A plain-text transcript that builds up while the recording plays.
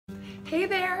Hey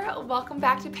there, welcome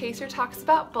back to Pacer Talks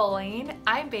About Bullying.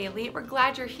 I'm Bailey, we're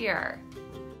glad you're here.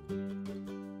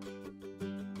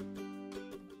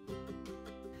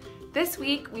 This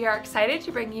week, we are excited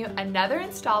to bring you another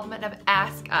installment of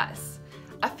Ask Us,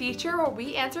 a feature where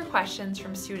we answer questions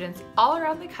from students all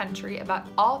around the country about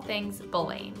all things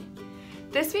bullying.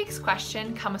 This week's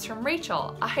question comes from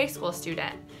Rachel, a high school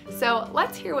student. So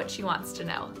let's hear what she wants to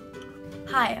know.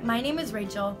 Hi, my name is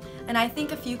Rachel, and I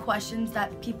think a few questions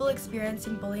that people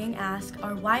experiencing bullying ask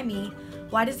are why me,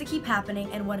 why does it keep happening,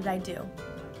 and what did I do?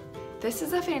 This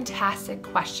is a fantastic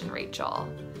question, Rachel.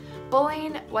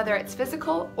 Bullying, whether it's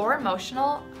physical or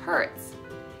emotional, hurts.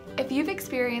 If you've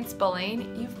experienced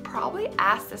bullying, you've probably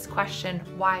asked this question,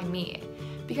 why me?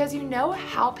 Because you know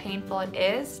how painful it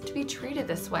is to be treated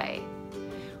this way.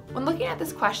 When looking at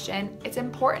this question, it's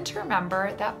important to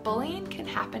remember that bullying can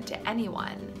happen to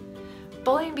anyone.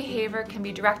 Bullying behavior can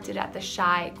be directed at the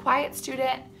shy, quiet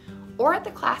student or at the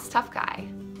class tough guy.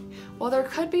 While there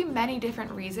could be many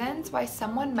different reasons why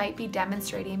someone might be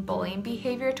demonstrating bullying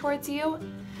behavior towards you,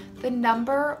 the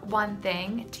number one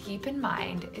thing to keep in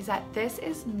mind is that this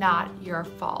is not your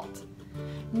fault.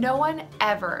 No one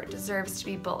ever deserves to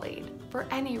be bullied for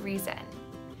any reason.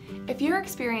 If you're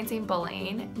experiencing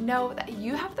bullying, know that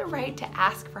you have the right to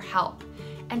ask for help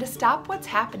and to stop what's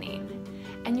happening.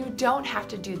 And you don't have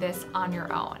to do this on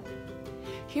your own.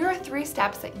 Here are 3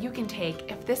 steps that you can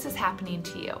take if this is happening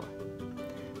to you.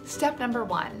 Step number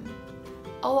 1,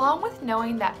 along with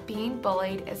knowing that being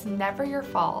bullied is never your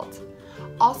fault,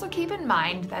 also keep in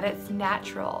mind that it's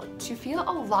natural to feel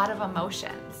a lot of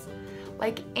emotions,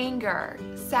 like anger,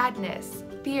 sadness,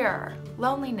 fear,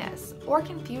 loneliness, or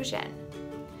confusion.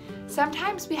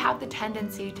 Sometimes we have the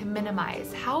tendency to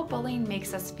minimize how bullying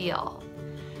makes us feel.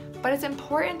 But it's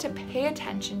important to pay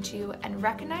attention to and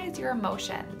recognize your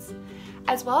emotions,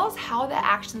 as well as how the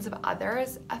actions of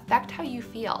others affect how you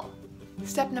feel.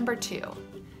 Step number 2.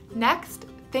 Next,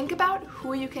 think about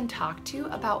who you can talk to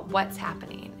about what's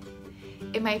happening.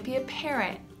 It might be a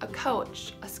parent, a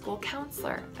coach, a school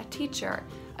counselor, a teacher,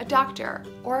 a doctor,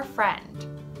 or a friend.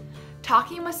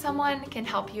 Talking with someone can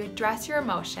help you address your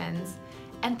emotions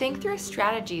and think through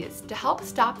strategies to help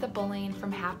stop the bullying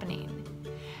from happening.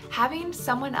 Having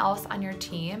someone else on your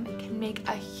team can make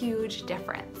a huge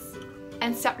difference.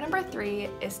 And step number 3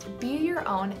 is to be your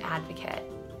own advocate.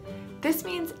 This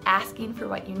means asking for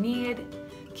what you need,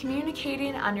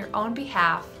 communicating on your own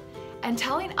behalf, and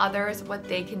telling others what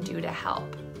they can do to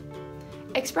help.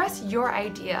 Express your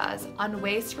ideas on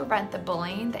ways to prevent the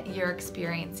bullying that you're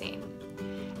experiencing.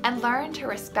 And learn to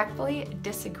respectfully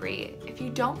disagree if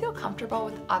you don't feel comfortable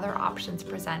with other options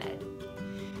presented.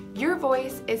 Your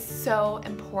voice is so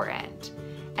important,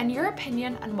 and your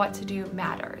opinion on what to do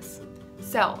matters.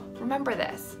 So remember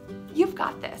this, you've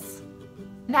got this.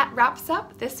 And that wraps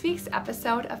up this week's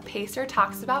episode of Pacer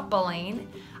Talks About Bullying.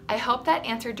 I hope that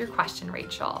answered your question,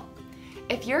 Rachel.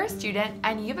 If you're a student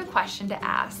and you have a question to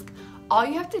ask, all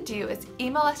you have to do is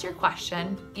email us your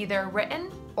question, either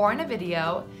written or in a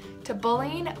video, to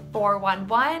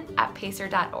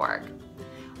bullying411@pacer.org.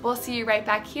 We'll see you right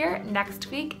back here next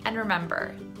week, and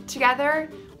remember, together,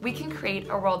 we can create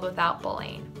a world without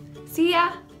bullying. See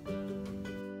ya!